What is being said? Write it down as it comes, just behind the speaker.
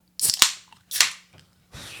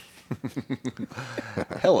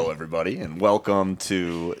Hello, everybody, and welcome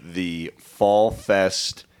to the Fall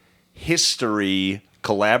Fest history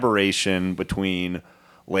collaboration between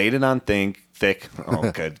Laid It On Thick. Oh,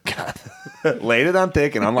 good God. Laid It On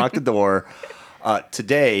Thick and Unlock the Door.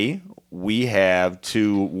 Today, we have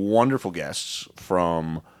two wonderful guests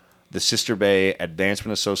from the Sister Bay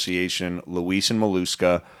Advancement Association, Luis and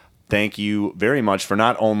Maluska. Thank you very much for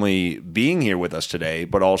not only being here with us today,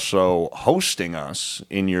 but also hosting us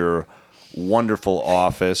in your wonderful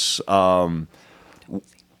office. Don't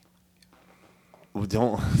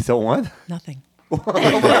what? Nothing.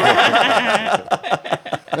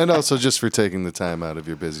 And also just for taking the time out of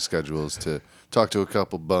your busy schedules to talk to a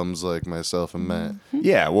couple bums like myself and Matt.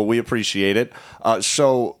 Yeah, well, we appreciate it.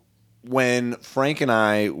 So when Frank and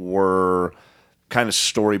I were kind of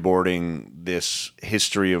storyboarding this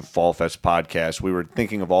History of Fall Fest podcast, we were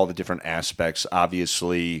thinking of all the different aspects.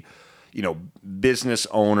 Obviously, business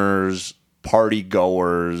owners, party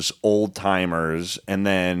goers, old timers, and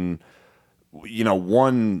then,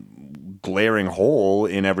 one glaring hole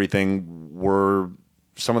in everything were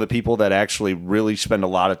some of the people that actually really spend a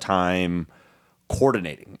lot of time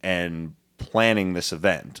coordinating and planning this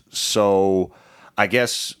event. So I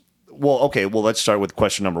guess, let's start with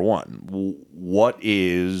question number one. What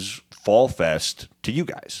is Fall Fest to you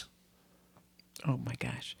guys? Oh my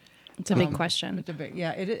gosh, It's a big question. It's a big,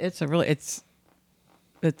 yeah. It's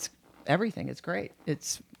everything. It's great.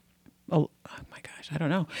 Oh my gosh, I don't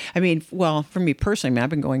know. I mean, well, for me personally, I've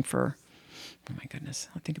been going for, oh my goodness,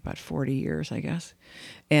 I think about 40 years, I guess.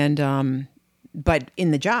 And but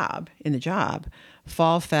in the job,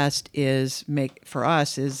 Fall Fest is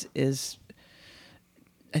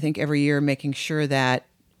I think every year making sure that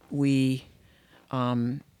we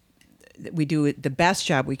do the best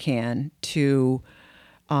job we can to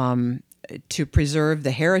preserve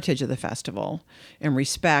the heritage of the festival and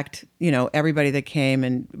respect, everybody that came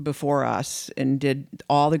and before us and did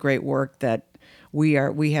all the great work that we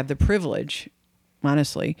have the privilege,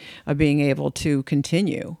 honestly, of being able to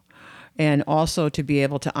continue. And also to be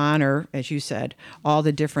able to honor, as you said, all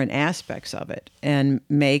the different aspects of it and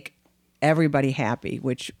make everybody happy,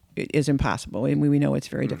 which is impossible. And we know it's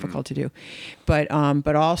very difficult to do. But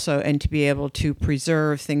also, and to be able to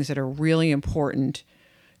preserve things that are really important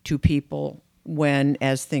to people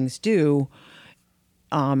as things do,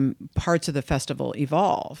 parts of the festival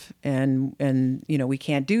evolve. And we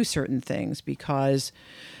can't do certain things because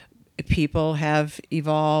people have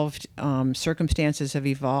evolved, circumstances have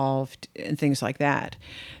evolved, and things like that.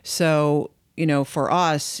 So, for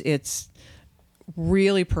us, it's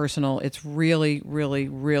really personal. It's really, really,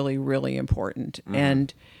 really, really important.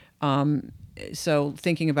 And so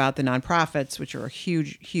thinking about the nonprofits, which are a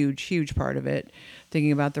huge, huge, huge part of it,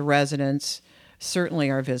 thinking about the residents, certainly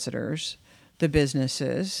our visitors, the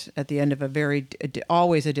businesses at the end of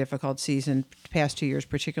always a difficult season, past 2 years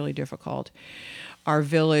particularly difficult. Our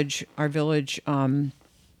village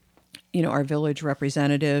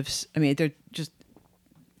representatives. I mean, they're just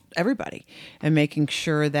everybody, and making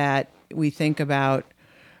sure that we think about,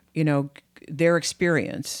 their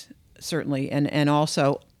experience certainly, and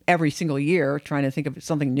also every single year trying to think of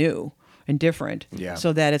something new and different,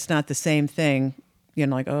 so that it's not the same thing.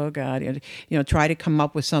 Like, oh God, try to come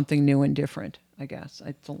up with something new and different. I guess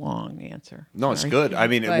it's a long answer. No, Sorry. it's good. I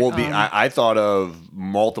mean, it will be. I thought of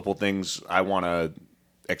multiple things I want to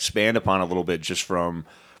expand upon a little bit just from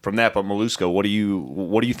that. But Maluska, what do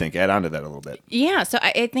you think? Add on to that a little bit. Yeah, so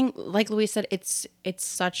I think, like Luis said, it's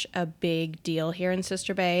such a big deal here in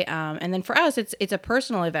Sister Bay, and then for us, it's a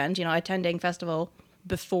personal event. Attending festival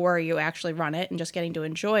before you actually run it and just getting to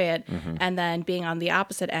enjoy it, and then being on the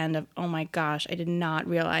opposite end of, oh my gosh, I did not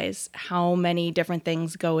realize how many different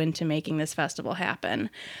things go into making this festival happen.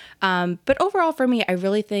 But overall for me, I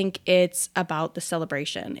really think it's about the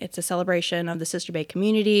celebration. It's a celebration of the Sister Bay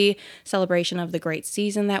community, celebration of the great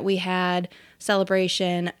season that we had,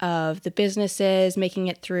 celebration of the businesses making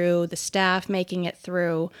it through, the staff making it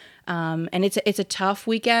through. And it's a tough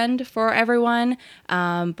weekend for everyone,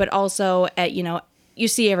 but also you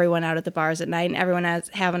see everyone out at the bars at night, and everyone is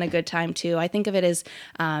having a good time too. I think of it as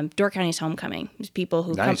Door County's homecoming. There's people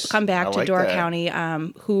who come back to Door County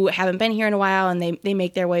who haven't been here in a while, and they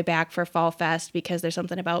make their way back for Fall Fest because there's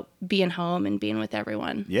something about being home and being with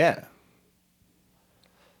everyone. Yeah.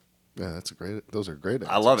 Yeah, those are great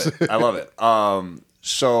answers. I love it.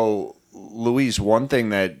 So, Louise, one thing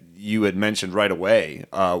that you had mentioned right away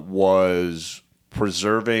was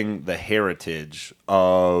preserving the heritage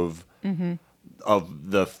of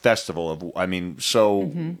the festival of, I mean, so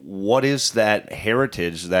what is that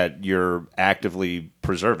heritage that you're actively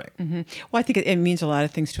preserving? Well, I think it means a lot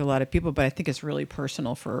of things to a lot of people, but I think it's really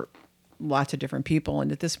personal for lots of different people.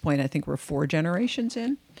 And at this point, I think we're 4 generations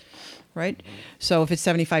in, right? So if it's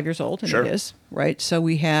 75 years old, and Sure. it is, right? So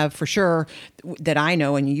we have, for sure, that I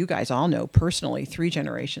know, and you guys all know personally, 3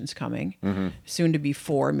 generations coming, soon to be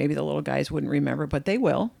 4. Maybe the little guys wouldn't remember, but they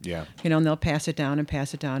will. Yeah. You know, and they'll pass it down and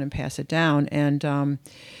pass it down and pass it down.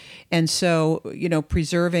 And so, you know,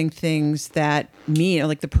 preserving things that mean,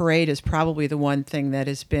 like the parade is probably the one thing that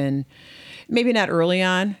has been, maybe not early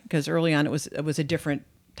on, because early on it was a different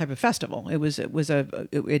type of festival.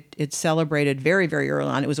 It celebrated very, very early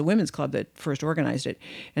on. It was a women's club that first organized it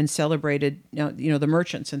and celebrated, the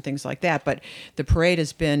merchants and things like that. But the parade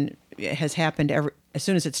has happened as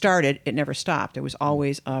soon as it started. It never stopped. There was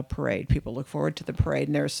always a parade. People look forward to the parade,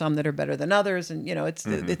 and there are some that are better than others. And it's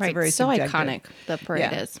Right. very So subjective. iconic, the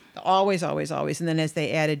parade is. Always, always, always. And then as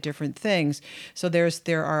they added different things, so there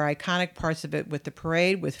are iconic parts of it with the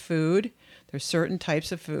parade, with food. There's certain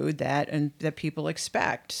types of food that people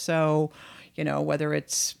expect. So, whether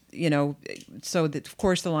it's of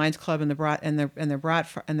course the Lions Club and the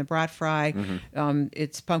brat fry,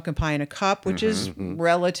 it's pumpkin pie in a cup, which is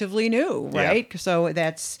relatively new, right? Yeah. So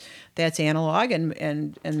that's analog,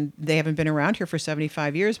 and they haven't been around here for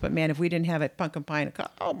 75 years. But man, if we didn't have a pumpkin pie in a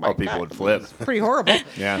cup, oh my God, People would flip. it's pretty horrible.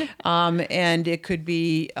 Yeah. And it could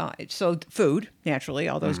be so food, naturally,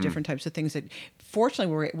 all those different types of things that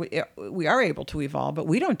fortunately we are able to evolve, but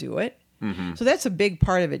we don't do it. So that's a big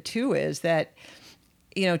part of it too, is that,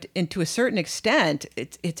 and to a certain extent,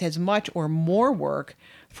 it's as much or more work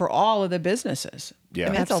for all of the businesses. Yeah. I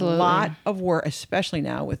mean, that's Absolutely. a lot of work, especially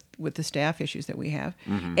now with the staff issues that we have,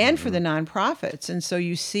 and for the nonprofits. And so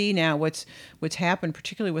you see now what's happened,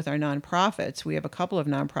 particularly with our nonprofits. We have a couple of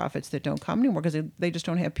nonprofits that don't come anymore because they just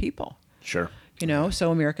don't have people. Sure.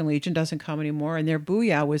 So American Legion doesn't come anymore, and their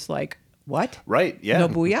booyah was like, what? Right. Yeah. No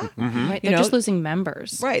booyah? Right. They're just losing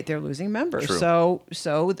members. Right, they're losing members. True. So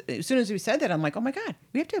as soon as we said that, I'm like, oh my God,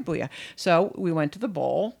 we have to have booyah. So we went to the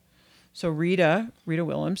bowl. So Rita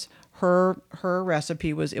Willems, her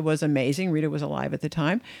recipe was amazing. Rita was alive at the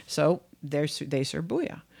time, so they served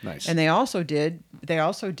booyah. Nice. And they also did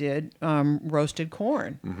roasted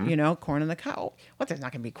corn. Corn on the cob. What? There's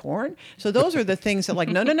not going to be corn. So those are the things that, like,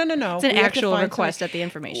 no. It's an We have to actual find request something- at the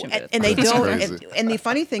information booth. and they That's don't. crazy. And the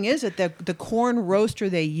funny thing is that the corn roaster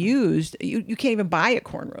they used, you can't even buy a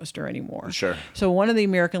corn roaster anymore. Sure. So one of the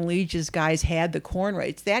American Legion's guys had the corn roaster.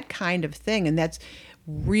 It's that kind of thing, and that's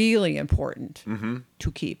really important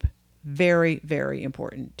to keep. Very, very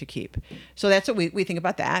important to keep. So that's what we think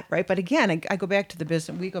about that, right? But again, I go back to the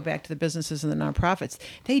business. We go back to the businesses and the nonprofits.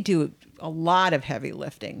 They do a lot of heavy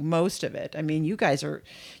lifting, most of it. I mean, you guys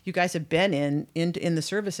have been in the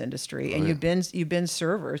service industry, and you've been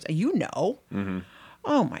servers.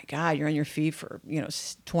 Oh my God, you're on your feet for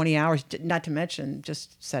 20 hours, not to mention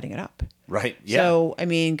just setting it up. Right. Yeah. So I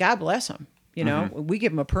mean, God bless them. We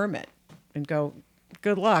give them a permit and go,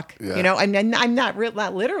 good luck. Yeah. I'm not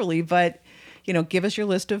literally, but give us your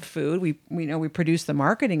list of food. We produce the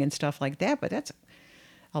marketing and stuff like that, but that's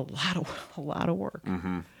a lot of work.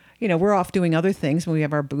 We're off doing other things when we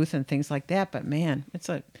have our booth and things like that. But man,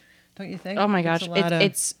 don't you think? Oh my It's gosh, a lot of-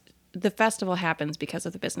 it's the festival happens because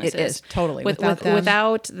of the businesses. It is, totally. Without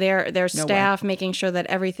their way. staff making sure that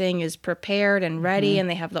everything is prepared and ready, and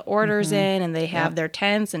they have the orders in, and they have their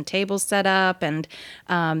tents and tables set up, and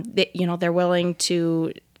they're willing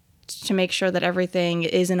to make sure that everything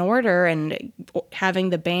is in order, and having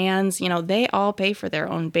the bands. They all pay for their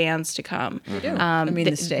own bands to come. They do. I mean,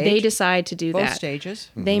 the stage. They decide to do both that. stages.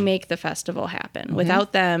 They make the festival happen.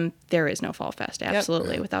 Without them, there is no Fall Fest.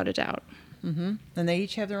 Absolutely, without a doubt. And they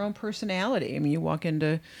each have their own personality. I mean, you walk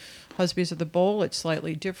into Husby's of the Bowl, it's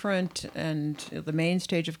slightly different. And the main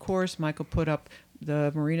stage, of course, Michael put up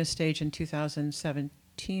the Marina stage in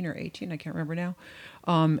 2017 or 18, I can't remember now.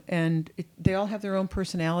 They all have their own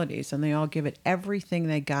personalities, and they all give it everything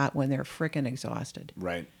they got when they're frickin' exhausted.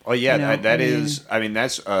 Right. Oh yeah,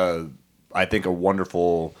 that's I think a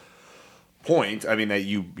wonderful point. I mean that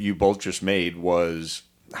you both just made was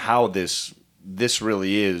how this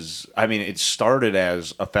really is. I mean, it started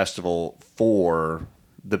as a festival for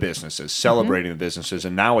the businesses, celebrating the businesses,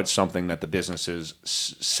 and now it's something that the businesses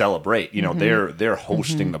celebrate. They're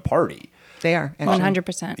hosting the party. They are. One Actually.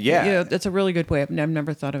 100%. Yeah. That's a really good way. I've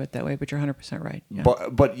never thought of it that way, but you're 100% right. Yeah.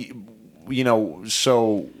 But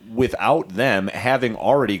so without them having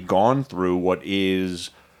already gone through what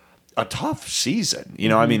is a tough season,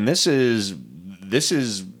 I mean, this is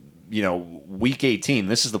week 18.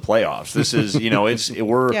 This is the playoffs. This is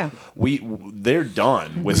they're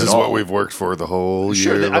done with This it is all. what we've worked for the whole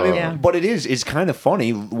year I mean, long. but it's kind of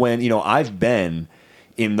funny when I've been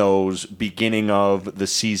in those beginning of the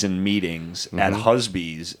season meetings at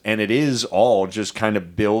Husby's, and it is all just kind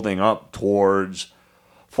of building up towards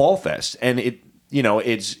Fall Fest, and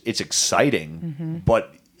it's exciting,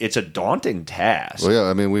 but it's a daunting task. Well, yeah,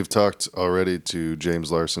 I mean, we've talked already to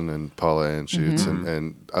James Larson and Paula Anschutz,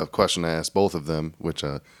 and a question I asked both of them, which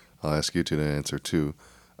I'll ask you two to answer too,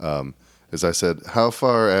 is I said, how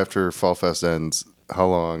far after Fall Fest ends, how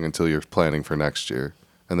long until you're planning for next year?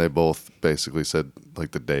 And they both basically said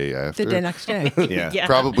like the day after. The next day. Yeah.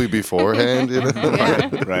 Probably beforehand,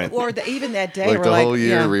 Right. Or even that day. Like we're the like, whole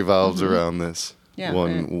year yeah. revolves around this Yeah,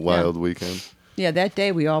 one wild weekend. Yeah, that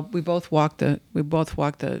day we both walked the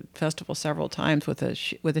festival several times with a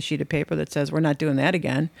sheet of paper that says we're not doing that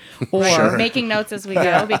again, or Making notes as we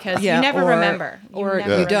go because you never remember.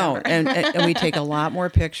 You don't, and we take a lot more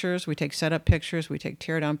pictures. We take setup pictures. We take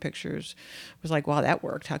tear down pictures. It was like, wow, that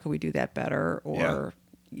worked. How could we do that better? Or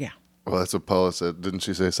yeah. Well, that's what Paula said. Didn't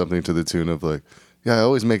she say something to the tune of like, yeah, I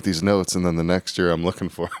always make these notes, and then the next year I'm looking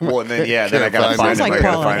for them. Well, and then I gotta Can't find Sounds them. like I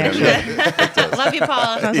gotta Paula, find them. actually. Love you,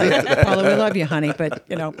 Paula. Sounds like, Paula, we love you, honey, but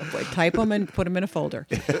type them and put them in a folder.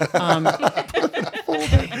 It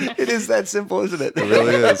is that simple, isn't it? It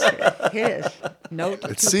really is. It is. Note.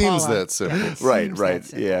 It seems that simple. Right, seems right. that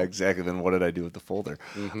simple. Yeah, exactly. Then what did I do with the folder?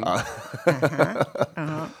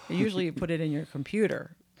 Usually you put it in your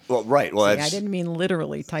computer. Well, right. Well, See, I that's didn't mean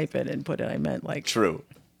literally type it and put it. I meant like. true.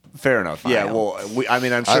 Fair enough. Yeah. File. Well, I'm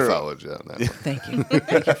I sure. followed you on that one. Thank you.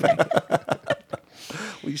 Thank you, Frank.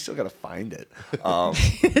 Well, you still gotta find it.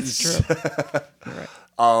 It's true. You're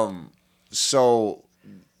right. So,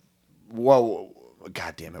 well,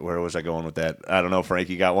 God damn it, where was I going with that? I don't know, Frank,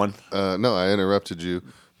 you got one? No, I interrupted you.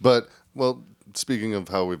 But, well, speaking of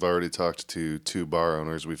how we've already talked to two bar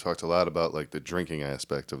owners, we've talked a lot about like the drinking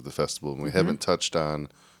aspect of the festival, and we haven't touched on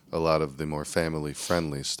a lot of the more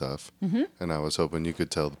family-friendly stuff. And I was hoping you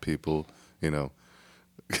could tell the people,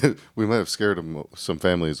 we might have scared some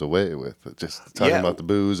families away with it, just talking about the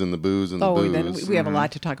booze and the booze and the booze. Then we have a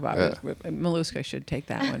lot to talk about. Yeah. Maluska should take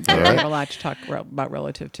that one. We have a lot to talk about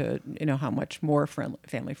relative to how much more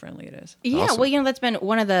family friendly it is. Yeah, Awesome. well, that's been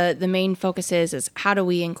one of the main focuses is how do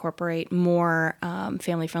we incorporate more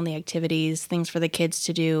family-friendly activities, things for the kids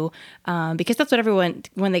to do, because that's what everyone,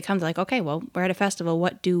 when they come, they're like, okay, well, we're at a festival,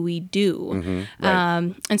 what do we do?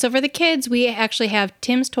 Right. And so for the kids, we actually have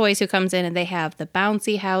Tim's Toys who comes in and they have the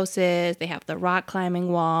bouncy houses, they have the rock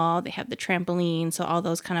climbing wall, they have the trampoline, so all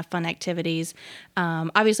those kind of fun activities.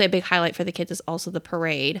 Obviously, a big highlight for the kids is also the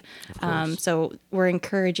parade. So we're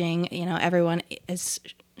encouraging, everyone as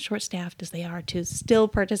short-staffed as they are to still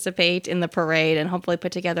participate in the parade and hopefully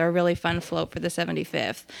put together a really fun float for the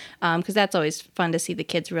 75th, because that's always fun to see the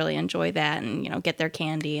kids really enjoy that and get their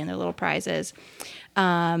candy and their little prizes.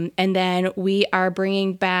 And then we are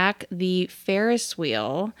bringing back the Ferris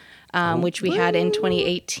wheel, which we had in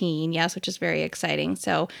 2018, yes, which is very exciting.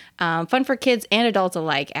 So fun for kids and adults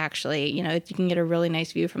alike, actually. You can get a really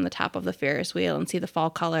nice view from the top of the Ferris wheel and see the fall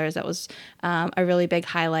colors. That was a really big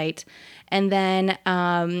highlight. And then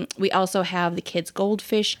we also have the kids'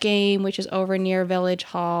 goldfish game, which is over near Village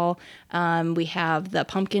Hall. We have the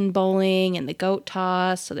pumpkin bowling and the goat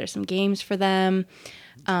toss, so there's some games for them.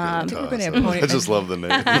 I think we're going to have pony. I just love the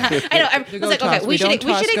name. I know. I was like, okay, we should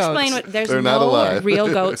explain goats. what. There's They're not no alive. real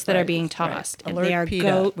goats that are being tossed, and Alert they are PETA.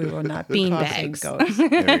 goat We will not be bean tossing bags. goats.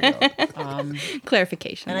 There you go.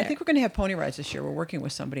 Clarification. And I there. think we're going to have pony rides this year. We're working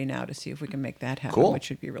with somebody now to see if we can make that happen, Cool. which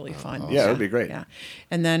would be really fun. Yeah, that'd be great. Yeah,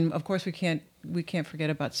 and then of course we can't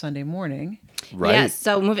forget about Sunday morning. Right. Yes.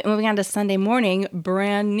 So moving on to Sunday morning,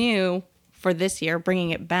 brand new for this year, bringing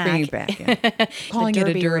it back. Bringing it back, yeah. Calling it a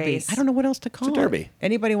derby derby. race. I don't know what else to call it. derby.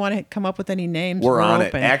 Anybody want to come up with any names? We're on it.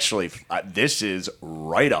 open. Actually, this is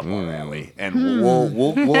right up our alley, and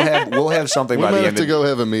we'll have something We by might the have end. to of go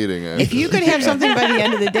have a meeting. If you could have something by the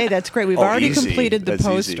end of the day, that's great. We've already easy. completed the That's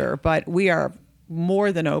poster, easy. but we are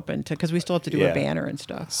more than open to because we still have to do Yeah. a banner and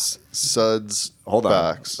stuff. Suds Hold on.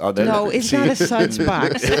 box. Oh, there- No, it's see? not a suds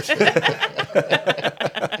box.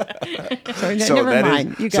 Sorry, never that is-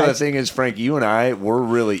 mind. You So the guys. thing is, Frank, you and I, we're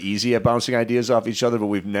really easy at bouncing ideas off each other, but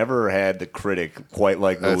we've never had the critic quite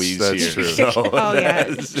like That's- Louise that's here. true. So, Oh yeah,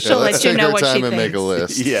 Yeah, she'll let's let you take know our what she time and make a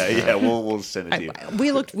thinks. list. yeah, we'll send it to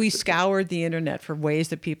you. We scoured the internet for ways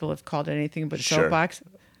that people have called it anything but a Sure. soapbox.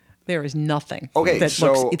 There is nothing Okay, that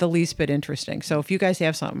so- looks the least bit interesting. So if you guys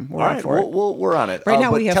have something, we're All up right, for it. we're on it. Right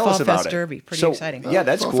now but we have tell us Fall about Fest it. Derby. Pretty So, exciting. Yeah,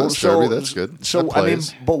 that's Fall cool. Fest Derby, that's good. So That I mean,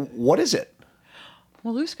 plays. but what is it?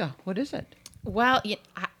 Maluska, what is it? Well,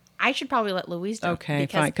 I should probably let Louise know. Okay,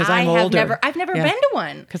 because fine, 'cause I I'm have older. never, I've never Yeah. been to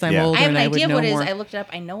one. Because I'm Yeah. older I have an and I would idea know what it is. more. I looked it up.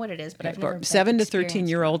 I know what it is, but I've never been 7 to experienced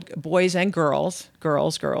 13-year-old boys and girls.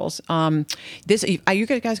 This are you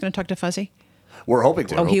guys going to talk to Fuzzy? We're hoping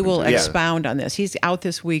to. Oh, he will Yeah. expound on this. He's out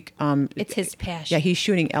this week. It's his passion. Yeah, he's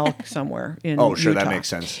shooting elk somewhere in Oh, sure, that Utah. makes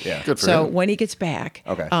sense. Yeah. Good for So him. when he gets back,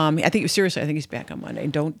 Okay. I think seriously, I think he's back on Monday.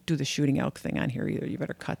 Don't do the shooting elk thing on here either. You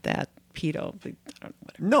better cut that, pedo. I don't,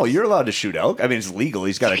 whatever. No, you're allowed to shoot elk. I mean, it's legal.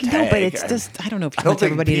 He's got a I tag. know, but it's just I don't know if he I don't wants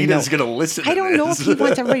think everybody to know. Peter's going to listen to I don't know if this. he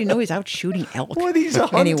wants everybody to know he's out shooting elk. Boy, he's a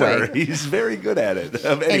hunter. Anyway. He's very good at it.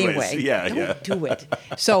 Anyways, Anyway, yeah, don't yeah. do it.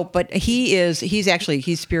 So, but he's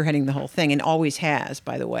spearheading the whole thing and always has,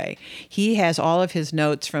 by the way. He has all of his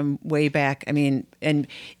notes from way back. I mean, and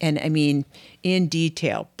I mean, in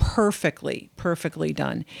detail, perfectly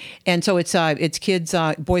done. And so it's kids,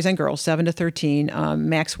 boys and girls, 7 to 13.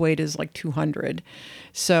 Max weight is like 200.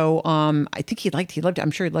 So I think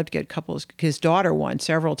I'm sure he'd love to get a couple. His daughter won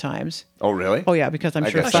several times. Oh, really? Oh yeah, because I'm I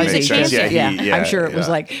sure guess that Fuzzy. makes sense. Yeah, I'm sure it was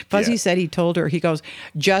yeah. like Fuzzy Yeah. said. He told her. He goes,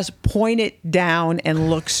 "Just point it down and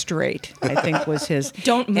look straight." I think was his.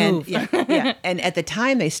 Don't move. And, yeah. And at the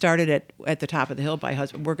time they started at the top of the hill by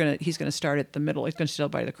husband. He's gonna start at the middle. He's gonna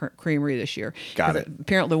start by the creamery this year. Got 'Cause it.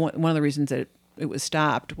 Apparently, one of the reasons that it was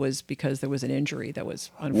stopped was because there was an injury that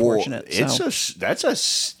was Well, unfortunate. that's a steep That's a hill.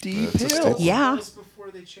 steep- Yeah. That was before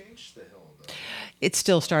they changed the hill, though. It's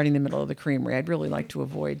still starting in the middle of the creamery. I'd really like to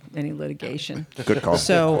avoid any litigation. Good call.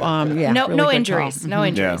 So yeah, No, really no good injuries. call. No Mhm.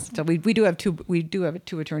 injuries. So we do have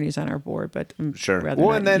two attorneys on our board, but Sure. rather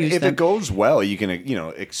Well, not and then use if them. it goes well, you can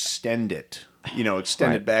extend it.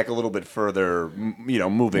 Extend Right. it back a little bit further.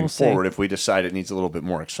 Moving We'll see. forward, if we decide it needs a little bit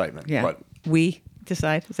more excitement. yeah, But we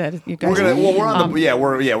decide. Is that you guys? we're gonna. Well, we're on the.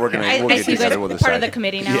 We're gonna. I, we'll I get see you guys together. We'll part of the decide.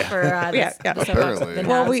 committee now for this, Yeah, yeah. the soapbox- Apparently. the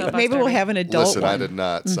Well, soapbox maybe we'll derby. have an adult Listen, one. I did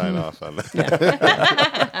not sign off on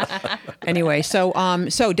that. Anyway, so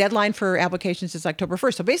deadline for applications is October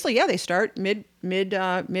 1st. So basically, yeah, they start mid hill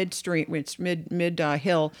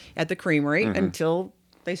at the creamery until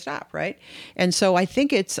they stop, right? And so I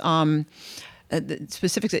think it's the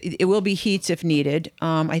specifics. It will be heats if needed.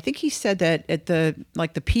 I think he said that at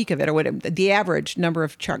the peak of it, or whatever, the average number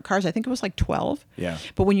of cars, I think it was like 12. Yeah.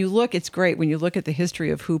 But when you look, it's great when you look at the history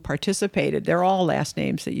of who participated. They're all last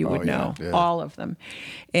names that you would yeah, know, yeah. all of them,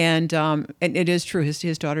 and it is true.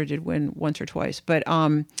 His daughter did win once or twice, but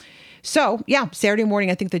so yeah, Saturday morning.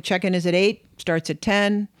 I think the check-in is at 8. Starts at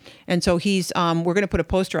 10, and so we're going to put a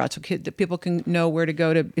poster out so that people can know where to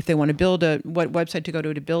go to if they want to build what website to go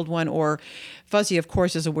to build one. Or Fuzzy, of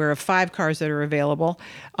course, is aware of 5 cars that are available.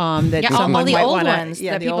 That Yeah, all someone the might old wanna, ones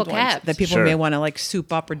yeah, that the people old ones kept. that people Sure. may want to like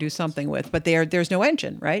soup up or do something with. But there's no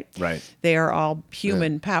engine, right? Right. They are all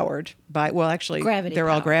human powered actually, Gravity they're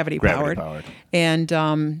all powered. gravity Gravity powered. powered.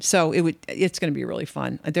 And so it's going to be really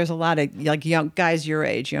fun. There's a lot of like younger guys your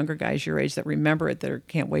age that remember it that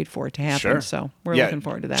can't wait for it to happen. Sure. So we're Yeah, looking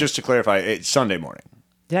forward to that. Just to clarify, it's Sunday morning.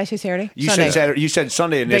 Did I say Saturday? You Sunday. said Saturday. You said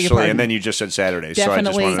Sunday Beg your initially, pardon. and then you just said Saturday. So I just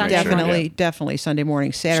Definitely, wanted to make sure. definitely Sunday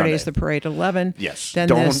morning. Saturday is Sunday. the parade at 11. Yes. Then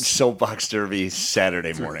Don't this, soapbox derby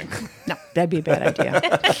Saturday morning. no, that'd be a bad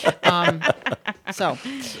idea.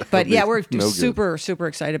 But yeah, we're no good. super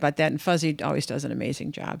excited about that. And Fuzzy always does an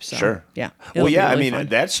amazing job. So Sure. yeah. Well, it'll be yeah. I really mean, fun.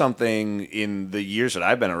 that's something in the years that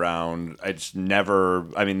I've been around. It's never.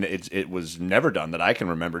 I mean, it was never done that I can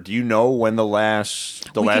remember. Do you know when the last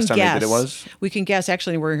We time can they did it guess. was? We can guess.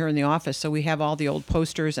 Actually, we're here in the office, so we have all the old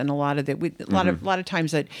posters and a lot of Mm-hmm. a lot of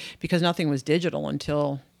times that because nothing was digital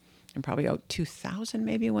until. And probably 2000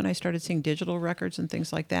 maybe when I started seeing digital records and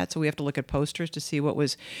things like that. So we have to look at posters to see what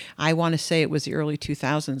was. I want to say it was the early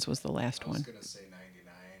 2000s was the last I was one. going to say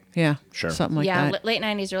 99. Yeah, Sure. something like Yeah, that. late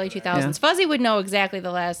 90s, early 2000s. Yeah. Fuzzy would know exactly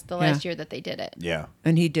the last Yeah. year that they did it. Yeah.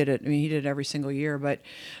 And he did it. I mean, he did it every single year. But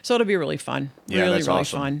so it'll be really fun. Yeah, really, that's really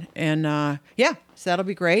awesome. fun. And yeah, so that'll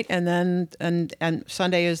be great. And then and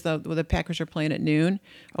Sunday is the Packers are playing at noon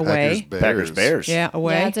away. Packers Bears. Yeah,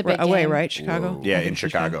 away. Yeah, it's a big away, game. right? Chicago. Whoa. Yeah, I in think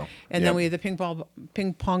Chicago. And Yep. then we the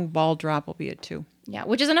ping pong ball drop will be at 2. Yeah,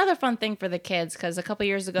 which is another fun thing for the kids because a couple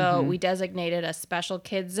years ago Mm-hmm. we designated a special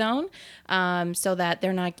kids zone so that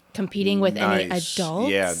they're not competing with any Nice.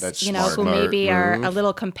 adults. Yeah, that's you know smart. who maybe Smart are move. a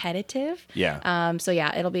little competitive. Yeah. So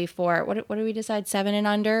yeah, it'll be for what do we decide 7 and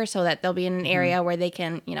under so that they'll be in an Mm-hmm. area where they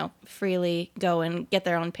can freely go and get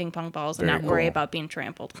their own ping pong balls and Very not worry cool. about being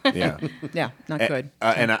trampled. Yeah. Yeah, not good.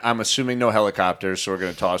 And I'm assuming no helicopters, so we're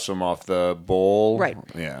going to toss them off the bowl. Right.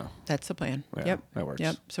 Yeah. That's the plan. Yeah, Yep. that works.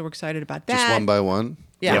 Yep. So we're excited about that. Just one by one.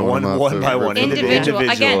 Yeah. Yeah, one off the by one. rip. Individual.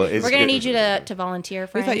 Again, is we're going to good. need you to volunteer, We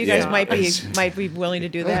Frank. thought you guys Yeah. might be willing to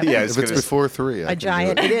do that. Yeah, If it's before 3, I A can do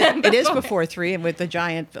giant. it. It is before 3, and with the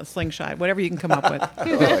giant slingshot, whatever you can come up with,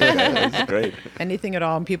 That's great. anything at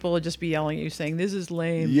all, and people will just be yelling at you saying, "This is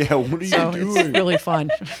lame." Yeah, what are you So doing? it's really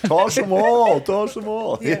fun. Toss them all. Toss them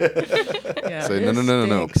all. Yeah, Yeah, Say, no, this no.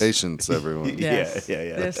 stinks. Patience, everyone. Yes. yeah,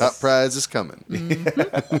 yeah. This- Top prize is coming.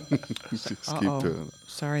 Mm-hmm. Just keep Uh-oh. doing it.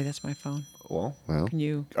 Sorry, that's my phone. Well, Well, Can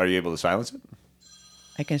you? are you able to silence it?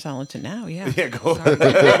 I can silence it now. Yeah. Yeah, go.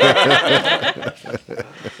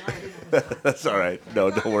 That's all right.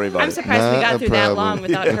 No, don't worry about I'm it. surprised we Not got a through that problem. long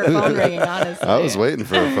without her phone ringing, honestly. I was waiting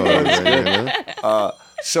for a phone. ring, you know?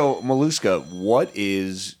 So, Maluska, what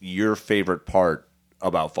is your favorite part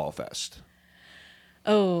about Fall Fest?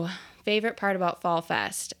 Oh, favorite part about Fall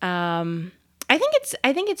Fest. I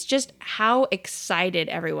think it's just how excited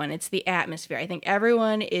everyone. It's the atmosphere. I think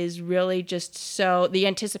everyone is really just so the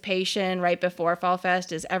anticipation right before Fall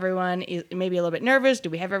Fest is everyone is maybe a little bit nervous. Do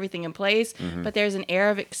we have everything in place? But there's an air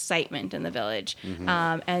of excitement in the village,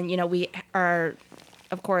 and we are,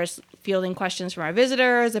 of course, fielding questions from our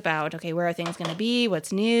visitors about, okay, where are things going to be?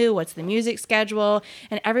 What's new? What's the music schedule?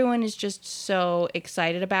 And everyone is just so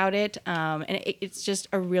excited about it. And it's just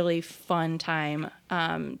a really fun time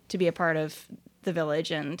to be a part of the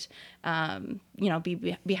village and,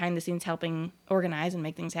 be behind the scenes helping organize and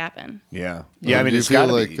make things happen. Yeah. Yeah, I mean, do you it's feel got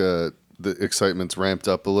to like be. the excitement's ramped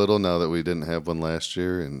up a little now that we didn't have one last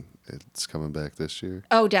year and it's coming back this year?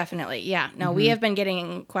 Oh, definitely. Yeah. No, we have been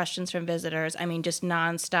getting questions from visitors. I mean, just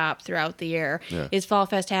nonstop throughout the year. Yeah. Is Fall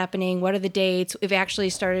Fest happening? What are the dates? We've actually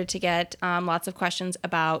started to get lots of questions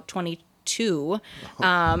about 22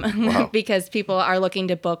 because people are looking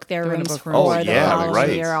to book their gonna rooms book for rooms. Oh, the yeah, following right.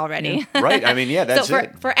 year already. Right. I mean, yeah, that's so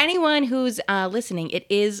it. for anyone who's listening, it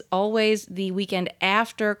is always the weekend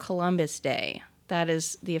after Columbus Day. That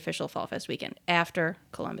is the official Fall Fest weekend after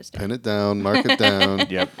Columbus Day. Pin it down, mark it down.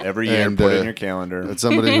 Yep. Every year, And, put it in your calendar. As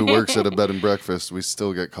somebody who works at a bed and breakfast, we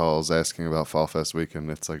still get calls asking about Fall Fest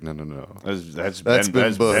weekend. It's like, no. That's That's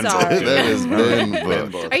been booked. Sorry. That has been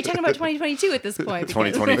booked. Are you talking about 2022 at this point?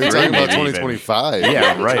 Because- 2023. Are you talking about maybe even. 2025?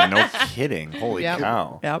 Yeah, right. No kidding. Holy Yep.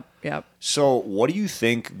 cow. Yep. So, what do you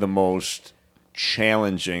think the most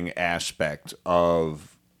challenging aspect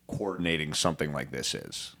of coordinating something like this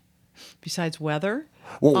is? Besides weather,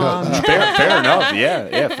 Well, fair enough.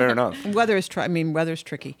 Yeah, fair enough. weather is. Weather's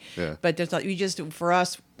tricky. Yeah. But there's not. You just for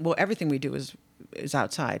us. Well, everything we do is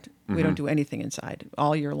outside. We don't do anything inside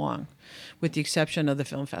all year long, with the exception of the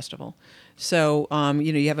film festival. So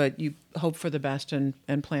you hope for the best and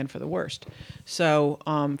plan for the worst. So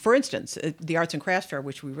for instance, the Arts and Crafts Fair,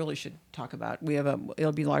 which we really should talk about,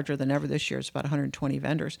 it'll be larger than ever this year. It's about 120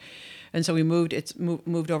 vendors, and so it's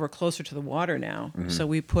moved over closer to the water now. So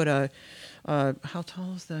we put how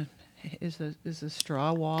tall is the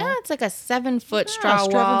straw wall? It's like a 7-foot straw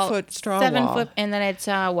 7 wall. foot straw 7 wall. foot, and then it's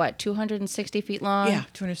 260 feet long. Yeah,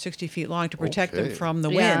 260 feet long to protect them Okay. from the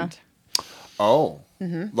Yeah. wind. Oh,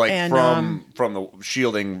 like And, from the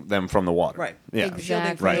shielding them from the water. Right. Yeah. Shielding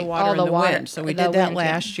Exactly. from Right. the water All and the the water- wind. So we the did that wind,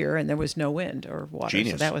 yeah. last year, and there was no wind or water.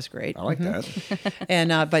 Genius. So that was great. I like that. And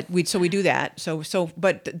but we do that.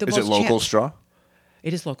 But the Is most it local straw?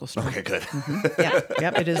 It is local straw. Okay, good.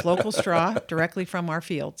 Yep. It is local straw directly from our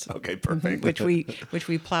fields, Okay, perfect. which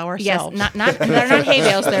we plow Yes, ourselves. they're not hay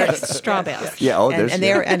bales, they're straw bales. Yeah. Oh, there's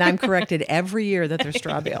and I'm corrected every year that they're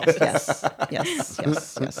straw bales. Yes.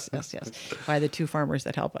 By the two farmers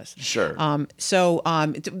that help us. Sure.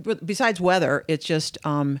 Besides weather, it's just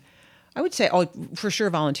I would say for sure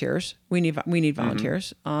volunteers. We need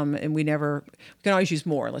volunteers. And we can always use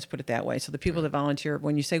more. Let's put it that way. So the people that volunteer,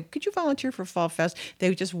 when you say, "Could you volunteer for Fall Fest?"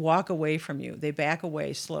 they just walk away from you. They back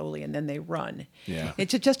away slowly and then they run. Yeah.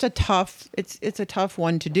 It's just a tough. It's a tough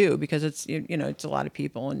one to do because it's it's a lot of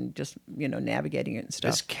people and just navigating it and stuff.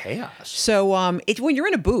 It's chaos. So when you're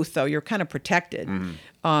in a booth though, you're kind of protected.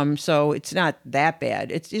 So it's not that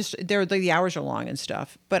bad. It's just the hours are long and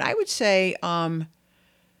stuff. But I would say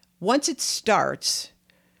once it starts,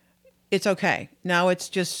 it's okay. Now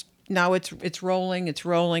it's rolling,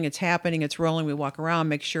 it's happening, it's rolling. We walk around,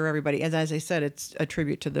 make sure everybody, as I said, it's a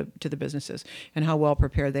tribute to the businesses and how well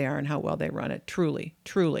prepared they are and how well they run it. Truly.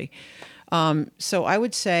 So I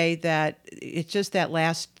would say that it's just that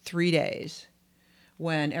last 3 days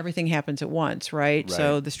when everything happens at once, right?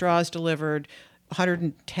 So the straw is delivered,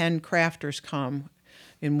 110 crafters come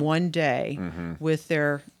in one day with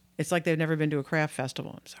their. It's like they've never been to a craft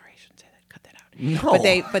festival. I'm sorry, I shouldn't say that. Cut that out. No.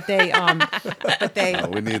 But they. Oh,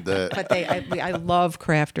 we need that. But I love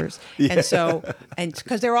crafters, and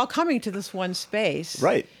because they're all coming to this one space,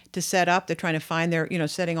 Right. to set up. They're trying to find their,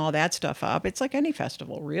 setting all that stuff up. It's like any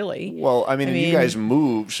festival, really. Well, I mean, you guys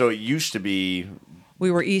moved, so it used to be We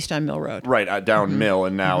were east on Mill Road. right down Mill,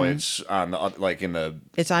 and now it's on the like in the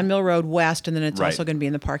It's on Mill Road West, and then it's Right. also going to be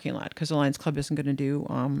in the parking lot because the Lions Club isn't going to do.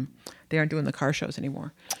 They aren't doing the car shows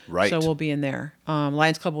anymore. Right. So we'll be in there.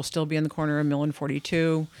 Lions Club will still be in the corner of Mill and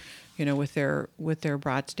 42, with their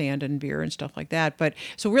brat stand and beer and stuff like that. But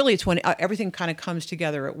so really, it's when everything kind of comes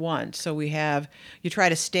together at once. So you try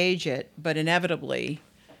to stage it, but inevitably.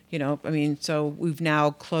 So we've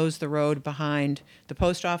now closed the road behind the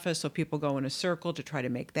post office, so people go in a circle to try to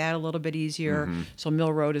make that a little bit easier. So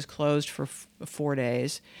Mill Road is closed for 4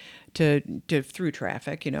 days to through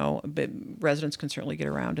traffic, but residents can certainly get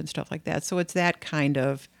around and stuff like that. So it's that kind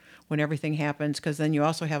of when everything happens, because then you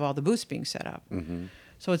also have all the booths being set up.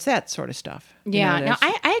 So it's that sort of stuff. Yeah, no,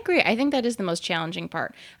 I agree. I think that is the most challenging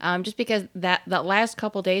part. Just because that last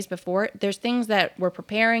couple days before, there's things that we're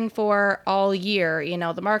preparing for all year,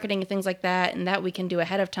 the marketing and things like that, and that we can do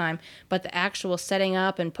ahead of time. But the actual setting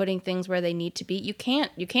up and putting things where they need to be, you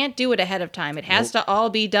can't do it ahead of time. It has to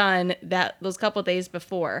all be done those couple days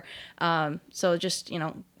before. So just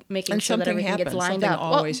making And sure that something everything happens. gets lined Something up.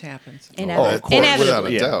 always happens. Of course, without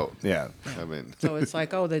a yeah, doubt. yeah. I mean, So it's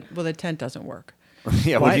like, the tent doesn't work.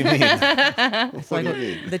 Yeah, what do you mean? It's like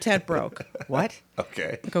the tent broke. What?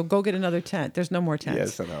 Okay. Go get another tent. There's no more tents.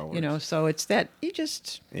 Yes, I know how it works. So it's that you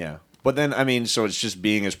just Yeah. But then, I mean, so it's just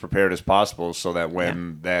being as prepared as possible so that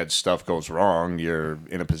when that stuff goes wrong, you're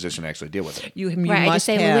in a position to actually deal with it. you Right, I must just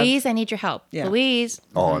say, have. Louise, I need your help. Yeah. Louise.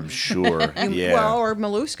 Oh, I'm sure. Yeah. Well, or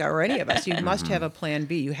Maluska or any of us. You must have a plan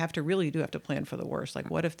B. You have to really do have to plan for the worst.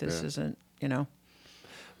 Like, what if this isn't,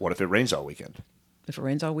 What if it rains all weekend? if it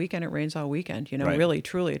rains all weekend, it rains all weekend. Right. Really,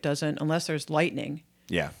 truly, it doesn't, unless there's lightning.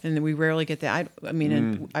 Yeah. And then we rarely get that. I mean,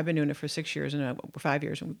 and I've been doing it for 6 years and 5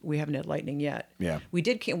 years, and we haven't had lightning yet. Yeah. We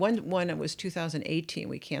did, one it was 2018,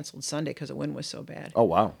 we canceled Sunday because the wind was so bad. Oh,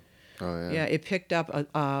 wow. oh yeah. Yeah, it picked up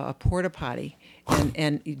a porta potty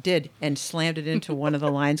and it did and slammed it into one of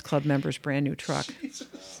the Lions Club members' brand new truck.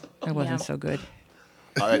 That wasn't Yeah. so good.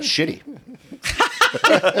 Oh, that's shitty.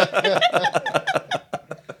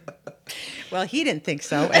 Well, he didn't think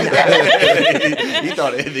so, and he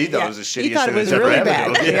thought it was the shittiest he thought it thing was that's ever really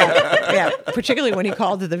happened bad. to him. Yeah, particularly when he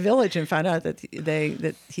called to the village and found out that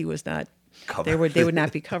that he was not. They would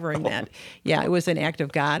not be covering that. Yeah, it was an act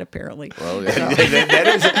of God apparently. Well, yeah. That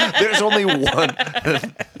is, there's only one.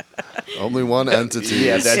 Only one entity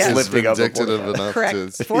Yeah, that's is lifting up a vindictive porta enough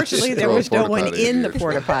Correct. to Fortunately, there throw a was no porta one potty in the here.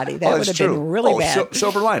 porta potty. That Oh, would that's have true. been really oh, bad.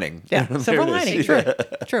 silver lining. Yeah, There silver it is. lining.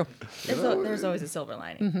 Yeah. True. There's always a silver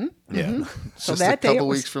lining. Yeah. It's So just a that day it couple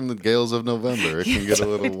was- weeks from the gales of November. It can get a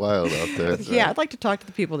little wild out there. So. Yeah, I'd like to talk to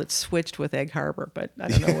the people that switched with Egg Harbor, but I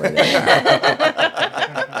don't know where they are.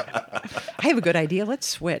 I have a good idea. Let's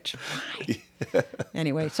switch. Fine.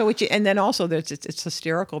 Anyway, so and then also it's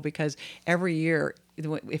hysterical because every year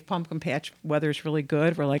if pumpkin patch weather's really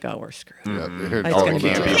good, we're like, oh, we're screwed. Yeah, It's Oh, gonna it be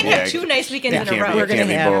can't terrible. be. We had 2 nice weekends in a can't row. be- We're it can't gonna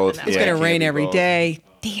be have both. it's Yeah, gonna it can't rain be every both. day.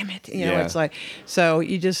 Damn it! Yeah. It's like so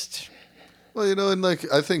you just Well, and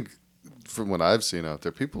I think from what I've seen out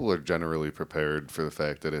there, people are generally prepared for the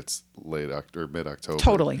fact that it's late or mid October.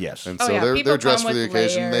 totally Yes. And Oh, so yeah. they're People dressed come for the with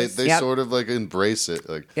occasion. layers. They Yep. sort of like embrace it.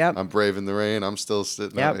 Like Yep. I'm braving the rain. I'm still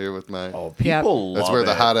sitting Yep. out here with my. Oh, Yeah. people That's love where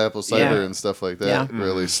the it. hot apple cider Yeah. and stuff like that Yeah.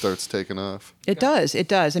 really starts taking off. It does. It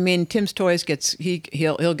does. I mean, Tim's Toys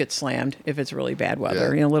he'll get slammed if it's really bad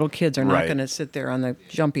weather. Yeah. Little kids are not Right. going to sit there on the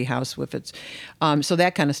jumpy house if it's so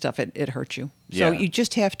that kind of stuff. It hurts you. So Yeah. you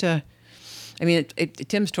just have to. I mean,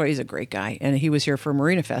 Tim's Toy is a great guy, and he was here for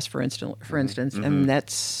Marina Fest, for instance, and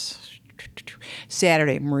that's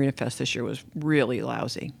Saturday. Marina Fest this year was really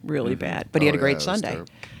lousy, really bad, but he had a Oh, great yeah, it was Sunday.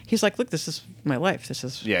 terrible. He's like, look, this is my life. This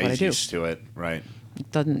is Yeah, what I he's do. used to it. Right.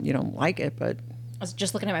 Doesn't like it, but I was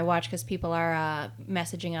just looking at my watch because people are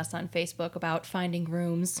messaging us on Facebook about finding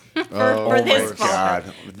rooms for Oh, this my fall.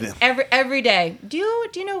 God. Every day. Do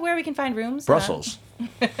you know where we can find rooms? Brussels.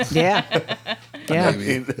 yeah, yeah.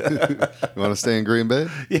 You want to stay in Green Bay?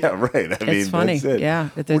 Yeah, right. I mean, funny. that's it. Yeah,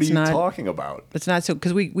 What it's are you not- talking about? It's not so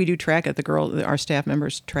because we do track it. Our staff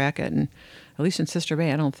members track it, and at least in Sister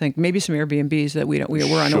Bay, I don't think maybe some Airbnbs that we're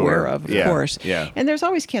unaware Sure. of Yeah, course. yeah. And there's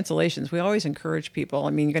always cancellations. We always encourage people. I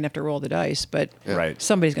mean, you're gonna have to roll the dice, but Right.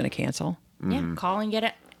 somebody's gonna cancel. Yeah, call and get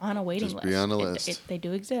it on a waiting Just list. be on the list. They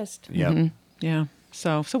do exist. Yeah. Yeah.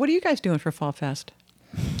 So what are you guys doing for Fall Fest?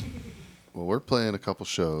 Well, we're playing a couple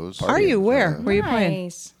shows. Are you where? Where are you playing?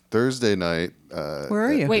 Nice. Thursday night. Where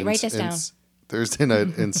are you? Wait, write this down. Thursday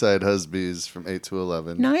night inside Husby's from 8 to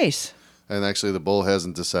 11. Nice. And actually, the Bull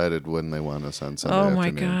hasn't decided when they want us on Sunday Oh my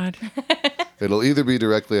afternoon. God. It'll either be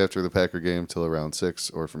directly after the Packer game till around 6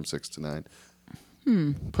 or from 6 to 9.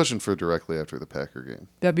 Pushing for directly after the Packer game.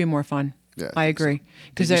 That'd be more fun. Yeah, I I think so. agree. Did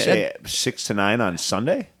Because you say 6 to 9 on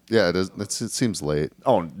Sunday? Yeah, it is. It seems late.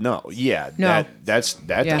 Oh no, yeah, No. that Yeah. doesn't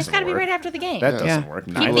It's got to be work. right after the game. That doesn't Yeah. work.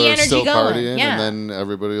 Keep Nine- the energy still going, partying, yeah. and then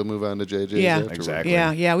everybody will move on to JJ's Yeah. afterward. Exactly.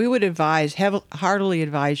 yeah, we would heartily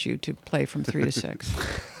advise you to play from 3 to 6.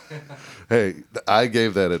 Hey, I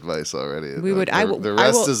gave that advice already. We would. The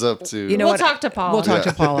rest is up to You know We'll what? talk to Paula. We'll talk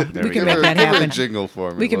to Paula. There We we can go. make that Give her a happen. jingle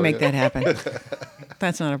for me. We can will make ya? that happen.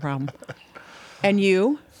 That's not a problem. And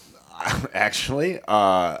you? Actually,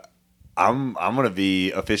 I'm gonna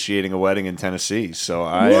be officiating a wedding in Tennessee, so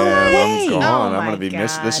I'm way! going. Oh I'm my gonna be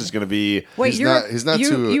missing. This God. is gonna be. Wait, He's not you,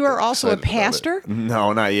 too you are also a excited about it. pastor?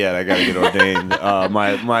 No, not yet. I gotta get ordained.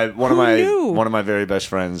 One knew? of my very best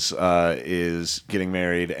friends is getting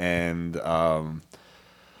married, and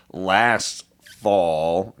last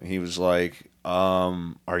fall he was like,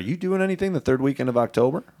 "Are you doing anything the third weekend of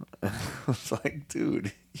October?" I was like,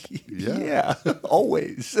 "Dude, yeah,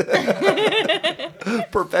 always,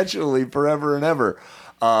 perpetually, forever and ever."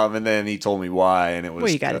 And then he told me why, and it was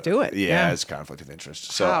Well, you gotta do it. Yeah, Yeah. it's conflict of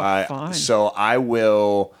interest. So How fun. I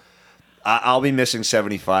will. I'll be missing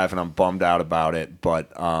 75, and I'm bummed out about it.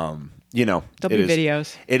 But you know, There'll it be is-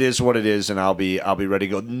 videos. It is what it is, and I'll be ready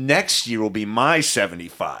to go. Next year will be my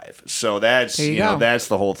 75. So that's There you go. that's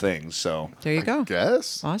the whole thing. So There you go.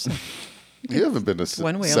 Guess Awesome. you haven't been to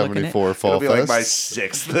One way of looking at it. 74 Fall it'll be like my Fest.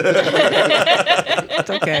 6th. It's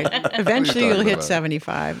okay. Eventually, you'll talking hit about?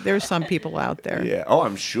 75. There's some people out there. Yeah. Oh,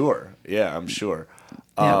 I'm sure. Yeah, I'm sure.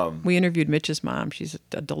 Yeah. We interviewed Mitch's mom. She's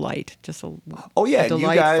a delight. Just a Oh yeah, and you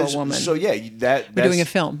delightful guys. woman. So yeah, We're doing a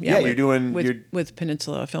film. Yeah, you're doing. with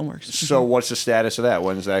Peninsula Filmworks. So what's the status of that?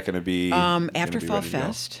 When's that going to be? After gonna be Fall ready to go?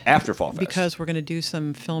 Fest. After Fall Fest. Because we're going to do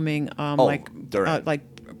some filming, during. like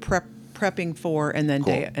prepping for and then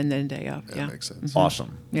Cool. day up. That Yeah, makes sense.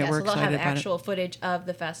 awesome. yeah, we're so they'll excited have about actual footage of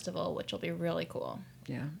the festival, which will be really cool.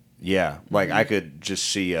 it. Yeah. Yeah, like I could just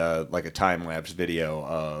see like a time lapse video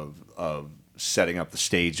of setting up the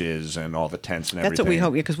stages and all the tents and everything. That's what we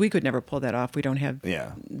hope, because we could never pull that off. We don't have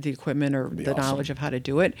Yeah. the equipment or the awesome. knowledge of how to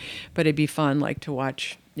do it. But it'd be fun, like to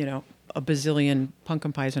watch, a bazillion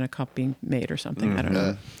pumpkin pies and a cup being made or something. I don't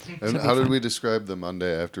know. And how did we describe the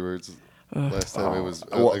Monday afterwards? Last time it was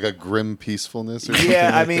well- like a grim peacefulness or something.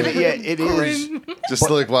 Yeah, I like mean, that? yeah, it is. Just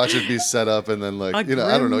to, like watch it be set up and then like A I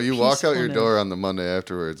don't know. grim You walk out your peacefulness. door on the Monday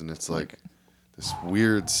afterwards and it's like this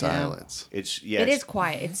weird silence. It's yeah. It it's- is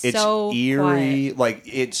quiet. It's It's so eerie. quiet. Like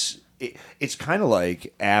it's kind of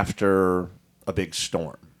like after a big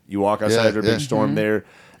storm. You walk outside Yeah, after a yeah. big storm.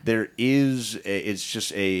 There is. It's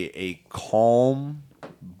just a calm.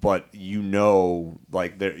 But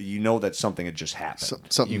like that something had just happened.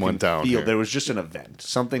 Something You went can down feel here. there was just an event.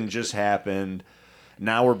 Something just happened.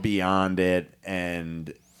 Now we're beyond it,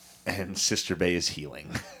 and Sister Bay is healing.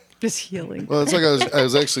 Just healing. Well, it's like I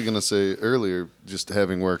was actually going to say earlier, just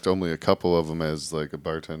having worked only a couple of them as like a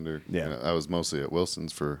bartender. Yeah. I was mostly at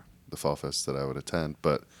Wilson's for the Fall Fest that I would attend,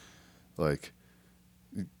 but like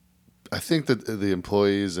I think that the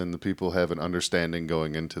employees and the people have an understanding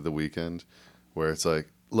going into the weekend where it's like,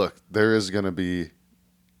 look, there is going to be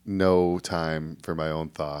no time for my own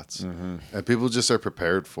thoughts, and people just are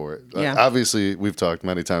prepared for it. Yeah. Obviously, we've talked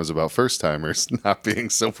many times about first timers not being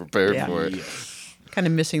so prepared Yeah. for it. Kind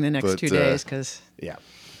of missing the next But, 2 days because Yeah.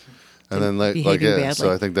 And then like behaving yeah, so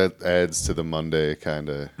badly. I think that adds to the Monday kind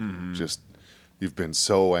of just you've been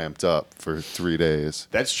so amped up for 3 days,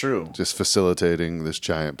 That's true. just facilitating this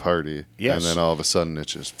giant party, Yes. and then all of a sudden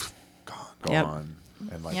it's just gone. Yep. Gone.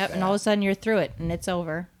 And like Yep, that. and all of a sudden you're through it and it's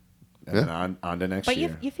over. And then on to next But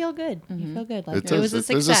year. you feel good. You feel good. Like it, It was a does,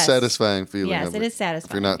 success. there's a satisfying feeling. Yes, of it is satisfying,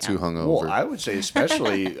 if you're not too yeah. hungover. Well, I would say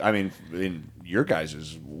especially, I mean, in your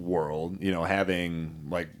guys' world, having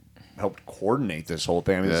like helped coordinate this whole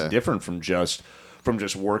thing. I mean, Yeah. it's different from just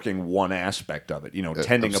working one aspect of it,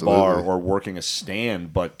 tending a absolutely. bar or working a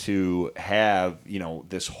stand, but to have,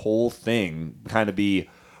 this whole thing kind of be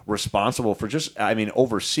responsible for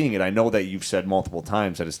overseeing it. I know that you've said multiple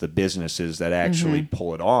times that it's the businesses that actually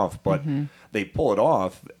pull it off, but they pull it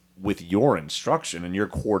off with your instruction and your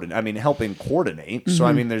helping coordinate. So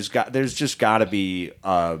I mean, there's just got to be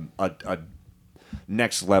a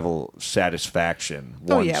next level satisfaction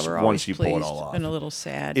once, we're once always you pleased pull it all off. and a little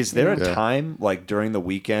sad. Is there a Yeah. time like during the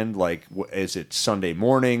weekend, like is it Sunday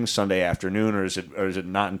morning, Sunday afternoon, or is it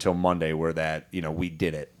not until Monday where that we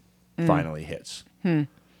did it finally hits?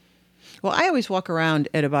 Well, I always walk around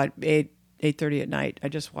at about 8:30 at night. I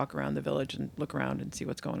just walk around the village and look around and see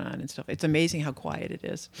what's going on and stuff. It's amazing how quiet it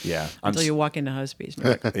is. Yeah. Until you walk into Husby's. and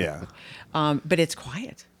you're like, Yeah. but it's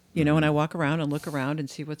quiet. you know, and I walk around and look around and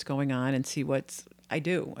see what's going on and see I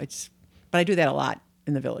do. But I do that a lot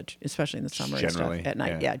in the village, especially in the summer and Generally, stuff at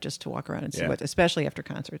night. yeah. Yeah, just to walk around and see Yeah. especially after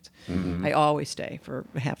concerts. I always stay for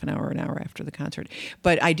half an hour after the concert.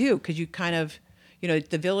 But I do, because you kind of, you know,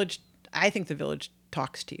 the village, I think the village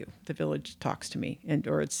talks to you. The village talks to me,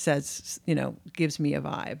 or it says, you know, gives me a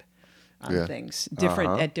vibe on Yeah. things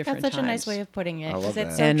different at different That's such times. a nice way of putting it, love because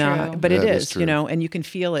it's that. so And true. but it That is is, true. you know, and you can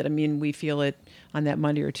feel it. I mean, we feel it on that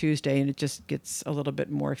Monday or Tuesday, and it just gets a little bit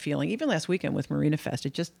more feeling. Even last weekend with Marina Fest,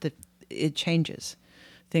 it changes.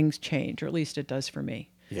 Things change, or at least it does for me.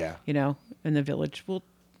 Yeah. You know, in the village, well,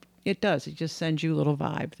 it does. It just sends you a little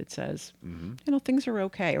vibe that says, you know, things are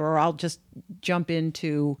okay. Or I'll just hop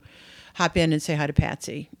in and say hi to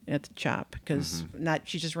Patsy at the shop, because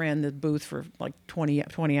she just ran the booth for like 20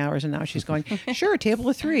 hours, and now she's going, sure, table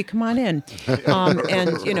of 3, come on in.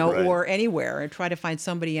 And, you know, Right. or anywhere, and try to find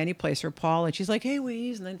somebody any place, or Paul, and she's like, hey,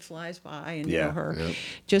 Weeze, and then flies by, and you Yeah. know her, Yep.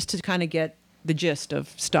 just to kind of get the gist of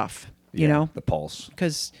stuff, you Yeah, know, the pulse.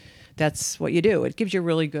 because that's what you do. It gives you a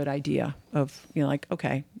really good idea of, you know, like,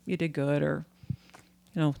 okay, you did good, or,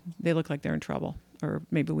 you know, they look like they're in trouble, or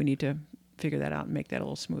maybe we need to figure that out and make that a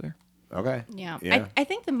little smoother. Okay. Yeah. Yeah. I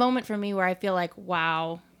think the moment for me where I feel like,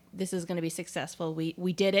 wow, this is going to be successful, we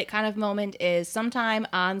did it kind of moment, is sometime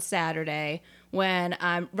on Saturday when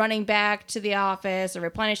I'm running back to the office or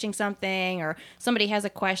replenishing something, or somebody has a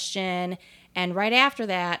question. And right after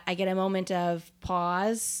that, I get a moment of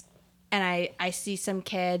pause, and I see some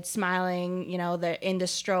kid smiling, you know, they're in the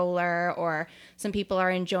stroller, or some people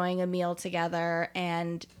are enjoying a meal together,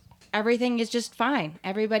 and everything is just fine.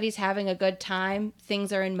 Everybody's having a good time.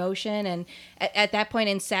 Things are in motion. And at that point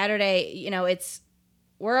in Saturday, you know,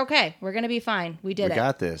 we're okay. We're going to be fine. We did We it.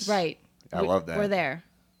 got this. Right. I love that. We're there.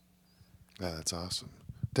 Yeah, that's awesome.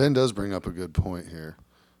 Dan does bring up a good point here.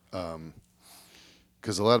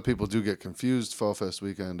 Because a lot of people do get confused Fall Fest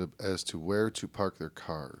weekend as to where to park their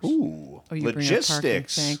cars. Ooh, Oh, you logistics. bring up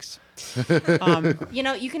parking. Thanks. You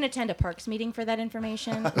know, you can attend a parks meeting for that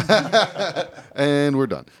information. And we're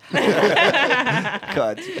done.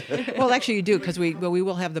 Cut. Well, actually, you do, because we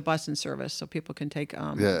will have the bus in service, so people can take.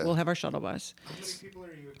 Yeah. We'll have our shuttle bus How many people are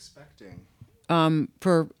you expecting?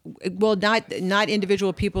 not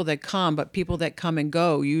individual people that come, but people that come and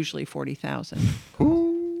go. Usually 40,000.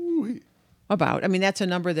 Ooh-wee. About. I mean, that's a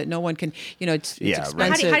number that no one can. You know, it's Yeah, right.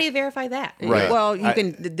 expensive. How do you verify that? Right. Well, you I-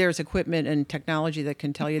 can. There's equipment and technology that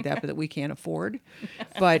can tell you that, but that we can't afford.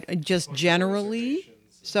 But just generally,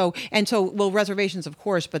 well, reservations, of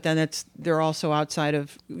course, but then they're also outside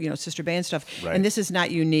of, you know, Sister Bay and stuff. Right. And this is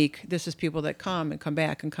not unique. This is people that come and come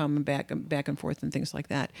back and come and back and forth and things like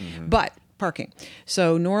that. Mm-hmm. But parking.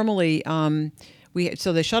 So normally.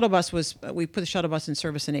 So the shuttle bus we put the shuttle bus in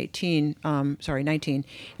service in 19, and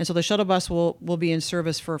so the shuttle bus will be in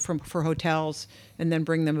service for hotels, and then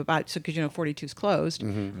bring them about, so because, you know, 42 is closed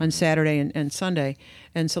on Saturday and Sunday,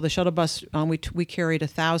 and so the shuttle bus we carried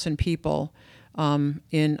 1,000 people on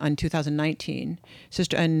 2019.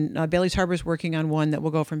 Bailey's Harbor is working on one that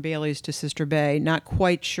will go from Bailey's to Sister Bay. Not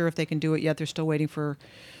quite sure if they can do it yet. They're still waiting for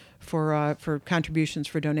contributions,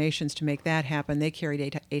 for donations to make that happen. They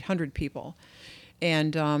carried 800 people.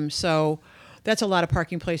 And so that's a lot of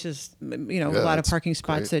parking places, you know, Yeah, a lot of that's parking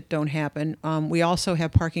spots great. that don't happen. We also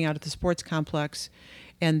have parking out at the sports complex.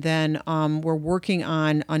 And then we're working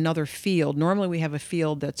on another field. Normally we have a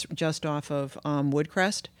field that's just off of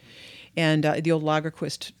Woodcrest and the old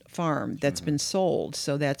Lagerquist farm that's been sold.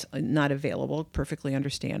 So that's not available, perfectly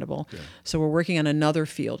understandable. Yeah. So we're working on another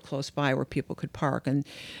field close by where people could park. And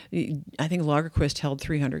I think Lagerquist held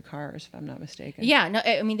 300 cars, if I'm not mistaken. Yeah, no,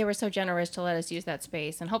 I mean, they were so generous to let us use that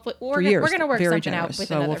space, and hopefully For years, we're going to work very something generous. out with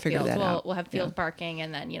So another we'll figure field. that out. We'll have field parking,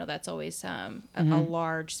 and then, you know, that's always a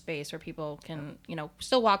large space where people can, you know,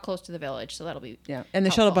 still walk close to the village. So that'll be And the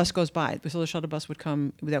helpful. shuttle bus goes by. So the shuttle bus would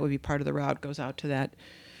come. That would be part of the route. Goes out to that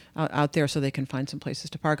out there, so they can find some places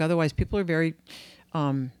to park. Otherwise, people are very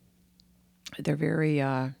they're very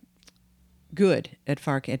good at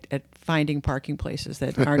finding parking places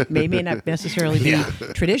that may not necessarily be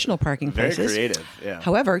traditional parking Very places. creative, yeah.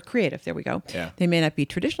 However, creative. There we go. Yeah. They may not be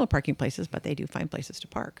traditional parking places, but they do find places to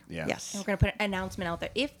park. Yeah. Yes. And we're going to put an announcement out there.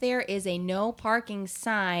 If there is a no parking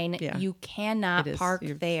sign, Yeah. you cannot It is. park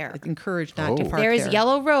You're there. encouraged not to Oh. park There is there.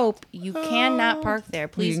 yellow rope. You cannot park there.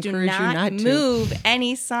 Please do encourage you not, not to. move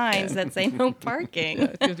any signs that say no parking.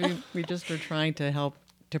 Because we just are trying to help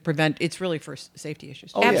to prevent. It's really for safety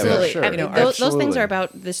issues. Oh, yeah, Absolutely. sure. I mean, You know, those things absolutely. are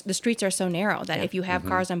about the streets are so narrow that if you have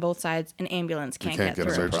cars on both sides, an ambulance You can't, can't get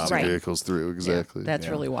through. emergency Right. vehicles through. Exactly. That's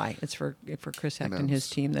Yeah. really why. It's for Chris Hecht and knows? his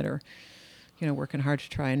team that are, you know, working hard to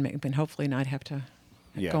try and make, and hopefully not have to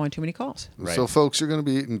Yeah. go on too many calls. Right. So, folks, you're going to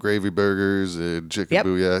be eating gravy burgers and chicken Yep.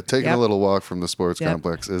 booyah. Taking Yep. a little walk from the sports Yep.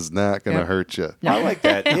 complex is not going to Yep. hurt you. I like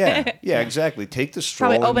that. Yeah. Yeah, exactly. Take the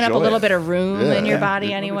stroll. Probably open up a enjoy little it. bit of room Yeah. in your Yeah. body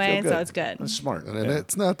It'll make you anyway, feel so it's good. That's smart. And yeah.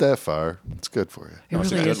 it's not that far. It's good for you. It No,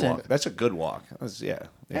 it's a really good isn't. walk. That's a good walk.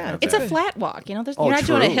 Yeah, It's a flat walk, you know. Oh, You're not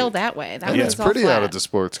doing a truly. hill that way. That And one's it's all pretty flat. out at the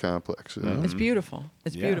sports complex. You know? It's beautiful.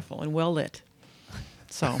 It's Yeah. beautiful and well lit.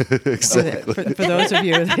 So for those of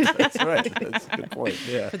you That's right. That's a good point.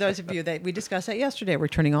 Yeah. for those of you that we discussed that yesterday, we're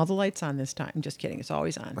turning all the lights on this time. Just kidding. It's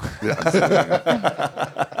always on.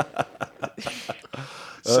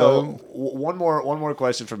 So one more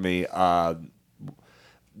question from me.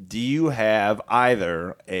 Do you have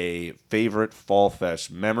either a favorite Fall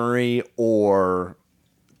Fest memory, or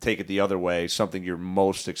take it the other way, something you're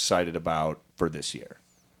most excited about for this year?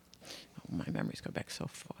 My memories go back so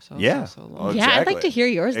far. Yeah. So Oh, long. Yeah, I'd exactly. like to hear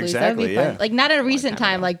yours, Lise. That would Exactly, be fun. yeah. Like not at a recent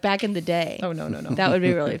time, like back in the day. Oh no. That would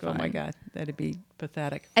be really fun. Oh my God, that'd be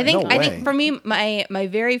pathetic. I think No I way. think for me, my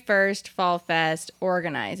very first Fall Fest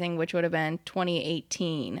organizing, which would have been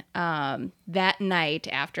 2018, that night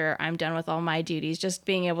after I'm done with all my duties, just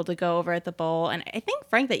being able to go over at the bowl, and I think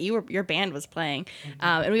Frank that your band was playing,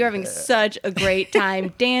 and we were having such a great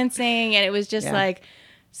time dancing, and it was just Yeah. like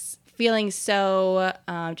feeling so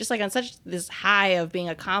just like on such this high of being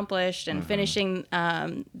accomplished and finishing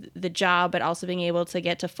the job, but also being able to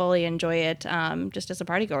get to fully enjoy it just as a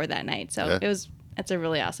party goer that night. So Yeah. that's a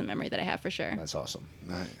really awesome memory that I have for sure. That's awesome.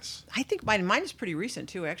 Nice. I think mine is pretty recent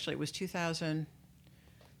too. Actually, it was 2000.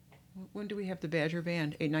 When do we have the Badger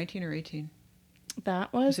Band? 19 or 18?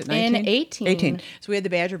 That was Was it in 19? 18. 18. So we had the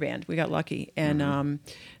Badger Band. We got lucky, and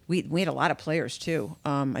we had a lot of players too.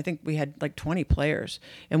 I think we had like 20 players,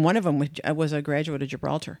 and one of them was a graduate of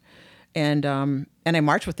Gibraltar, and I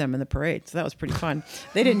marched with them in the parade. So that was pretty fun.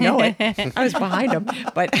 They didn't know it. I was behind them,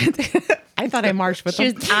 but I thought I marched with She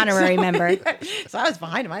them. was an honorary member. So I was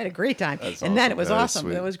behind them. I had a great time. That's And then awesome. it was That is awesome.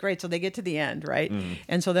 sweet. It was great. So they get to the end, right?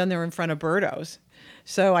 And so then they're in front of Birdos.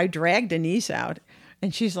 So I dragged Denise out.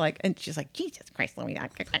 And she's like, Jesus Christ, let me not.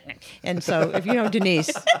 And so if you know Denise,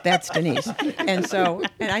 that's Denise. And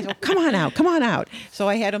I go, come on out. So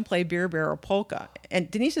I had him play Beer Barrel Polka. And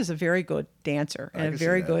Denise is a very good dancer and a can see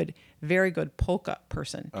very that. good polka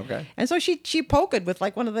person. Okay. And so she polka'd with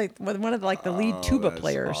like one of the lead tuba that's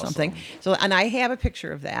player or something. awesome. So and I have a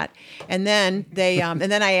picture of that. And then they and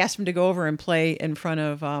then I asked them to go over and play in front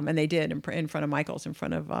of and they did in front of Michael's in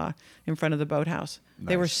front of the boathouse.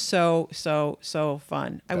 They were Nice. so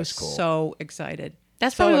fun. I was That's cool. so excited.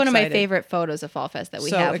 That's So probably one of my excited. favorite photos of Fall Fest that we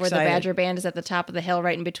So have, where the excited. Badger Band is at the top of the hill,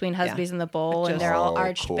 right in between Husby's and the bowl, and they're all Oh,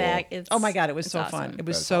 arched cool. back. It's, Oh my God, it was it's so awesome. fun. It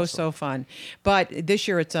was That's so fun. But this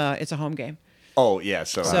year it's a home game. Oh yeah.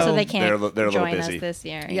 So So they So can't they're a little join us busy. this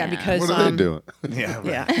year. Yeah, because What are they doing? Yeah.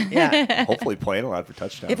 Right. yeah. Hopefully playing a lot for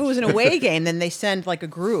touchdowns. If it was an away game, then they send like a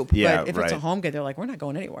group. Yeah, But if it's a right. home game, they're like, we're not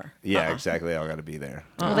going anywhere. Yeah, exactly. They all got to be there.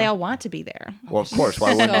 Well, they all want to be there. Well, of course.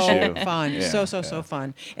 Why wouldn't So you? fun. Yeah, So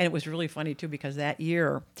fun. And it was really funny too because that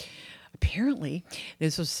year, apparently,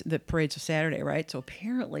 this was the parade's a Saturday, right? So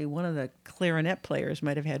apparently one of the clarinet players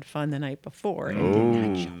might have had fun the night before and did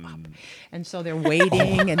not show up. And so they're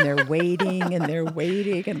waiting and they're waiting and they're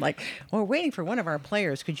waiting and like, we're waiting for one of our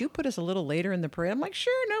players. Could you put us a little later in the parade? I'm like,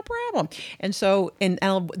 sure, no problem. And so, and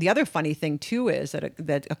the other funny thing too is that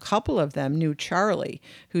a couple of them knew Charlie,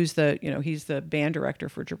 who's he's the band director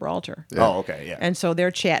for Gibraltar. Oh, okay. Yeah. And so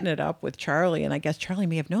they're chatting it up with Charlie, and I guess Charlie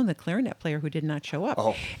may have known the clarinet player who did not show up.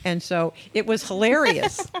 Oh. And so it was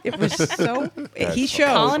hilarious. It was so he showed.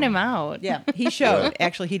 Calling him out. Yeah, he showed.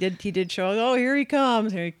 Actually, he did show. Oh, here he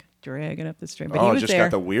comes. Here he dragging up the string. But he Oh, was just there.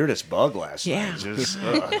 got the weirdest bug last Yeah. night. Just,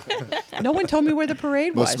 No one told me where the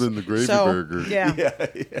parade was. Must have been the gravy So, burger. Yeah.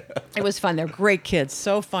 It was fun. They're great kids.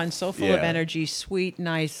 So fun. So full of Yeah. energy. Sweet,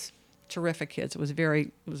 nice, terrific kids. It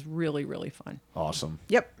was really, really fun. awesome.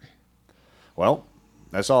 Yep. Well,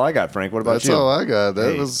 that's all I got, Frank. What about That's you? all I got.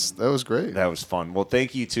 That Hey. was great. That was fun. Well,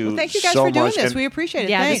 thank you to Thank you guys so for doing much. this. And- We appreciate it.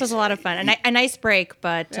 Yeah, Thanks. this was a lot of fun. A nice break,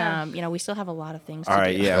 but Yeah. we still have a lot of things all to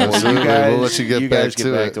right, do. yeah. Well, Absolutely. you guys, We'll let you get guys back get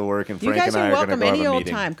to back it. to work, and You Frank guys and I are are going to welcome go have any a old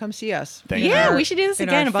meeting. time. Come see us. Thank you. Yeah, we should do this in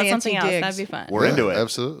again our about something fancy else. digs. That'd be fun. We're Yeah, into it.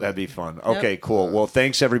 absolutely. That'd be fun. Okay, cool. Well,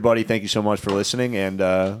 thanks everybody. Thank you so much for listening,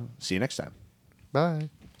 and see you next time. Bye.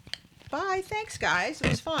 Bye. Thanks, guys. It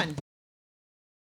was fun.